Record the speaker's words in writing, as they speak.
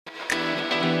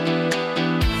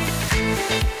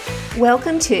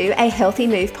Welcome to a Healthy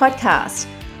Move podcast.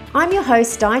 I'm your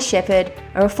host, Di Shepherd,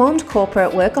 a reformed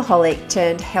corporate workaholic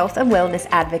turned health and wellness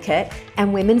advocate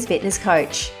and women's fitness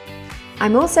coach.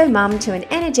 I'm also mum to an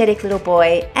energetic little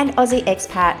boy and Aussie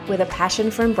expat with a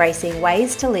passion for embracing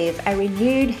ways to live a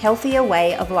renewed, healthier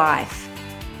way of life.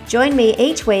 Join me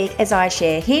each week as I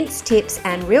share hints, tips,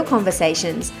 and real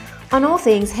conversations on all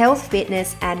things health,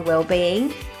 fitness, and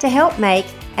well-being to help make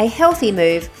a healthy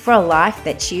move for a life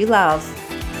that you love.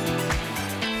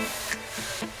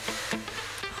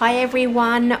 Hi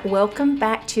everyone, welcome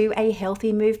back to a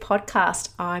Healthy Move podcast.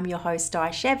 I'm your host,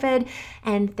 Di Shepherd,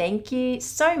 and thank you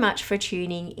so much for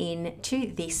tuning in to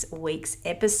this week's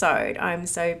episode. I'm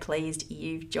so pleased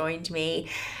you've joined me.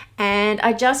 And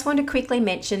I just want to quickly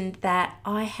mention that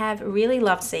I have really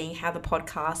loved seeing how the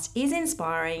podcast is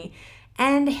inspiring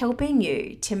and helping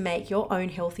you to make your own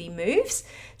healthy moves.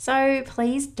 So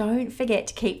please don't forget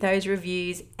to keep those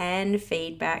reviews and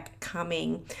feedback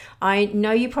coming. I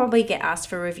know you probably get asked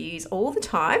for reviews all the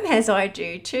time, as I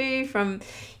do too, from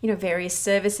various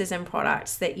services and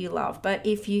products that you love. But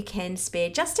if you can spare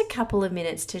just a couple of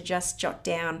minutes to just jot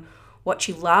down what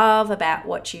you love about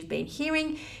what you've been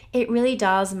hearing, it really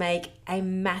does make a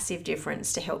massive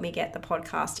difference to help me get the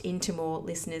podcast into more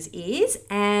listeners' ears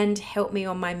and help me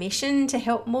on my mission to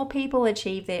help more people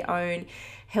achieve their own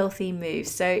healthy moves.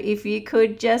 So if you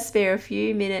could just spare a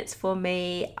few minutes for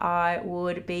me, I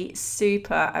would be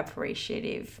super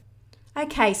appreciative.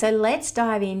 Okay, so let's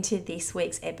dive into this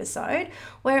week's episode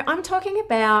where I'm talking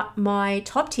about my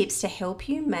top tips to help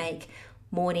you make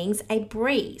mornings a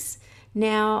breeze.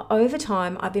 Now, over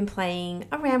time, I've been playing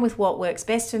around with what works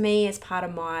best for me as part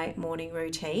of my morning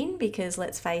routine because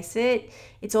let's face it,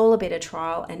 it's all a bit of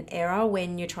trial and error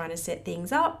when you're trying to set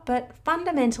things up, but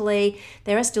fundamentally,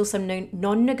 there are still some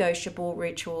non-negotiable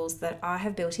rituals that I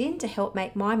have built in to help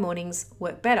make my mornings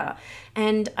work better.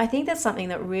 And I think that's something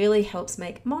that really helps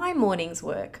make my mornings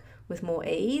work with more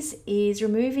ease is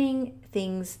removing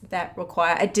things that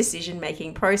require a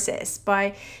decision-making process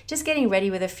by just getting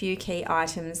ready with a few key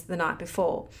items the night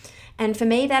before. And for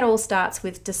me, that all starts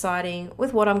with deciding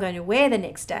with what I'm going to wear the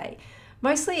next day.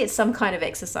 Mostly it's some kind of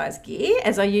exercise gear,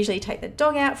 as I usually take the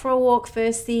dog out for a walk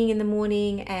first thing in the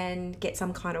morning and get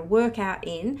some kind of workout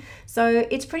in. So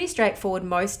it's pretty straightforward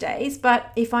most days,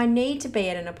 but if I need to be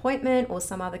at an appointment or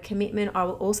some other commitment, I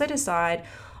will also decide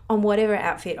on whatever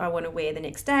outfit I want to wear the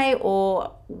next day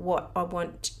or what I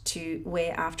want to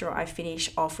wear after I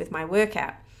finish off with my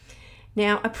workout.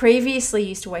 Now, I previously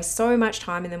used to waste so much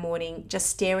time in the morning just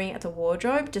staring at the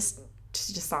wardrobe just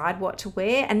to decide what to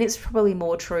wear, and it's probably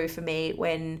more true for me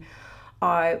when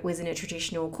I was in a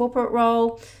traditional corporate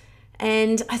role.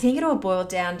 And I think it all boiled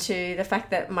down to the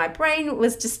fact that my brain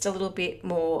was just a little bit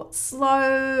more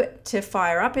slow to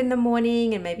fire up in the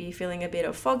morning and maybe feeling a bit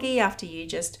of foggy after you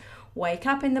just wake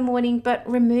up in the morning, but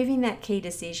removing that key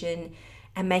decision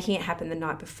and making it happen the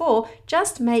night before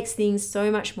just makes things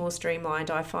so much more streamlined,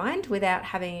 I find, without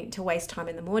having to waste time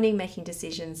in the morning making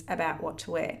decisions about what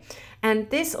to wear. And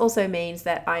this also means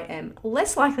that I am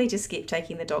less likely to skip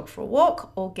taking the dog for a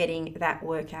walk or getting that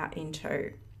workout in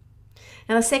too.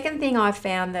 Now, the second thing I've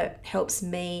found that helps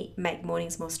me make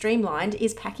mornings more streamlined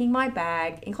is packing my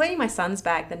bag, including my son's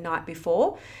bag, the night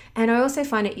before. And I also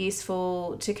find it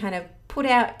useful to kind of put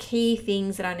out key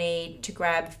things that I need to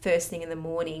grab first thing in the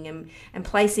morning and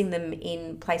placing them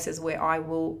in places where I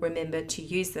will remember to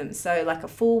use them. So like a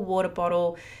full water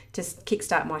bottle to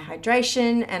kickstart my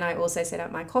hydration. And I also set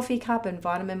up my coffee cup and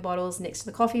vitamin bottles next to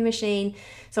the coffee machine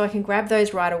so I can grab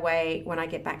those right away when I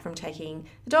get back from taking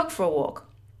the dog for a walk.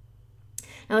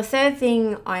 Now, the third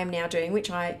thing I am now doing, which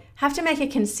I have to make a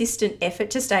consistent effort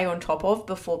to stay on top of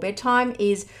before bedtime,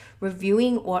 is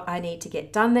reviewing what I need to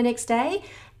get done the next day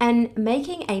and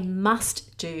making a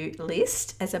must-do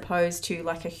list as opposed to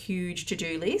like a huge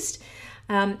to-do list.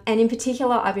 And in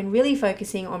particular, I've been really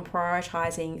focusing on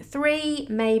prioritizing 3,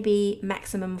 maybe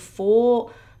maximum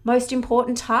 4 most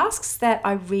important tasks that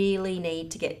I really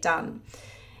need to get done.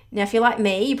 Now, if you're like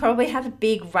me, you probably have a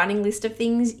big running list of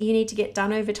things you need to get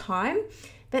done over time.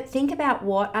 But think about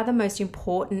what are the most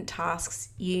important tasks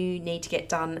you need to get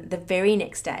done the very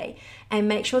next day and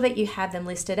make sure that you have them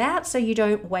listed out so you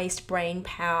don't waste brain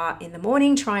power in the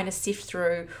morning trying to sift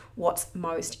through what's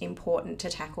most important to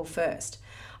tackle first.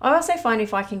 I also find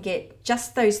if I can get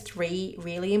just those 3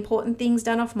 really important things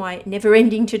done off my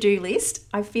never-ending to-do list,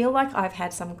 I feel like I've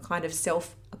had some kind of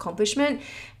self-accomplishment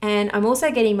and I'm also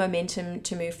getting momentum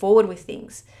to move forward with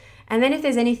things. And then if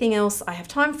there's anything else I have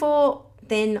time for,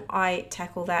 then I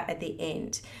tackle that at the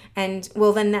end. And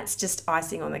well, then that's just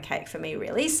icing on the cake for me,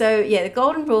 really. So yeah, the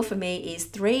golden rule for me is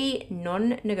 3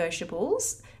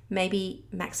 non-negotiables, maybe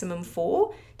maximum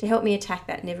 4, to help me attack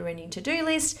that never-ending to-do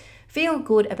list, feel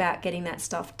good about getting that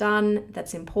stuff done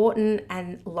that's important,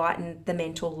 and lighten the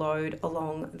mental load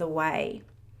along the way.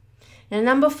 Now,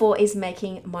 number 4 is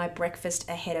making my breakfast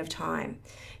ahead of time.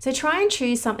 So try and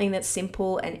choose something that's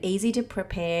simple and easy to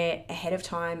prepare ahead of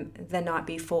time the night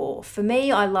before. For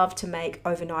me, I love to make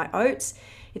overnight oats.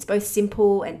 It's both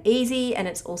simple and easy, and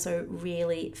it's also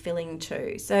really filling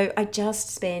too. So I just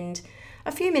spend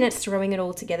a few minutes throwing it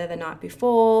all together the night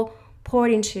before, pour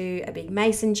it into a big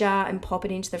mason jar and pop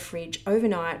it into the fridge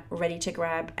overnight, ready to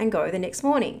grab and go the next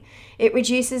morning. It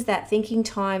reduces that thinking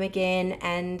time again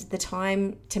and the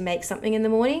time to make something in the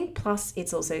morning, plus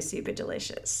it's also super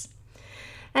delicious.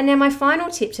 And now my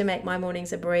final tip to make my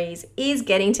mornings a breeze is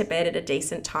getting to bed at a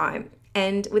decent time.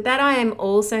 And with that, I am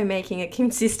also making a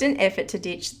consistent effort to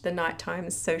ditch the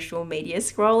nighttime social media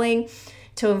scrolling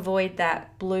to avoid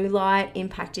that blue light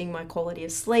impacting my quality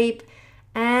of sleep,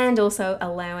 and also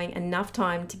allowing enough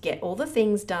time to get all the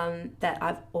things done that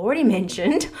I've already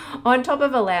mentioned, on top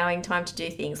of allowing time to do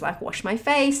things like wash my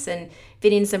face and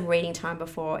fit in some reading time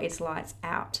before it's lights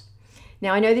out.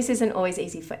 Now, I know this isn't always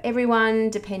easy for everyone,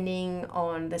 depending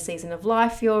on the season of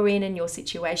life you're in and your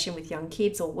situation with young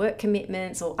kids or work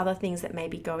commitments or other things that may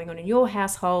be going on in your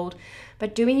household,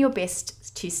 but doing your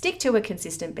best to stick to a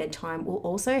consistent bedtime will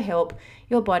also help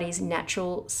your body's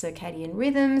natural circadian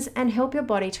rhythms and help your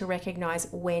body to recognize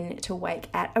when to wake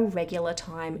at a regular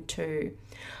time too.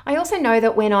 I also know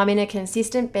that when I'm in a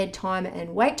consistent bedtime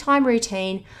and wake time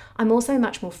routine, I'm also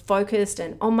much more focused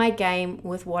and on my game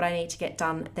with what I need to get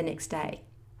done the next day.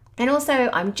 And also,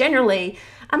 I'm generally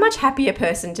a much happier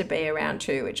person to be around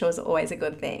too, which was always a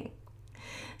good thing.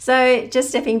 So just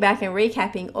stepping back and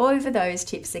recapping over those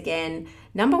tips again.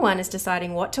 Number 1 is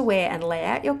deciding what to wear and lay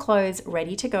out your clothes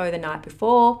ready to go the night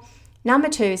before. Number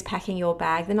 2 is packing your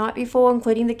bag the night before,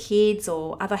 including the kids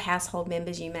or other household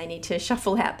members you may need to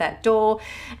shuffle out that door,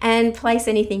 and place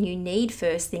anything you need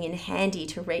first thing in handy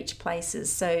to reach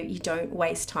places so you don't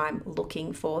waste time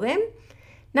looking for them.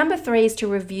 Number 3 is to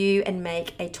review and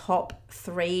make a top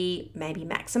 3, maybe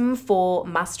maximum 4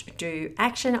 must-do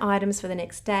action items for the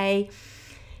next day.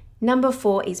 Number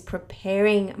 4 is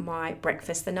preparing my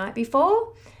breakfast the night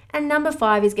before. And number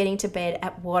 5 is getting to bed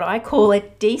at what I call a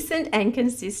decent and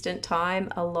consistent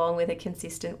time, along with a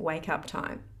consistent wake-up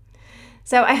time.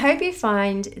 So I hope you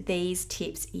find these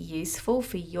tips useful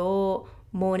for your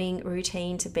morning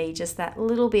routine to be just that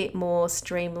little bit more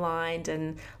streamlined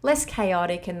and less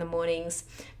chaotic in the mornings.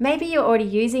 Maybe you're already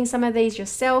using some of these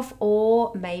yourself,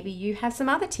 or maybe you have some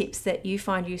other tips that you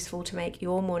find useful to make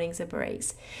your mornings a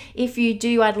breeze. If you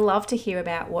do, I'd love to hear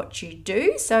about what you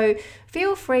do. So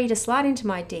feel free to slide into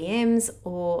my DMs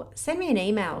or send me an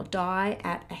email.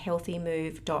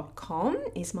 di@ahealthymove.com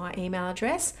is my email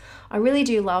address. I really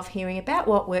do love hearing about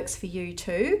what works for you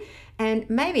too. And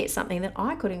maybe it's something that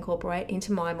I could incorporate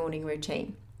into my morning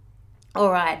routine.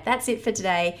 All right, that's it for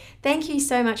today. Thank you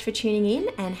so much for tuning in,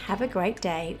 and have a great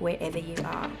day wherever you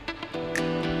are.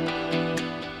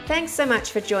 Thanks so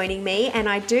much for joining me, and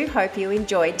I do hope you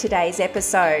enjoyed today's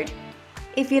episode.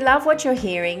 If you love what you're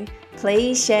hearing,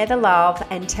 please share the love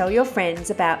and tell your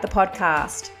friends about the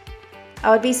podcast.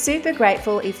 I would be super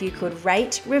grateful if you could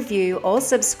rate, review, or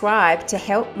subscribe to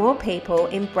help more people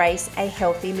embrace a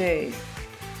healthy move.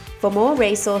 For more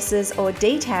resources or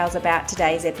details about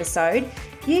today's episode,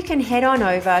 you can head on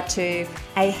over to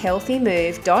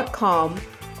ahealthymove.com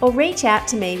or reach out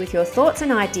to me with your thoughts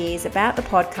and ideas about the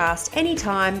podcast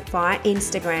anytime via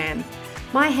Instagram.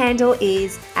 My handle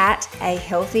is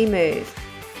 @ahealthymove,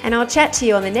 and I'll chat to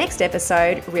you on the next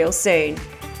episode real soon.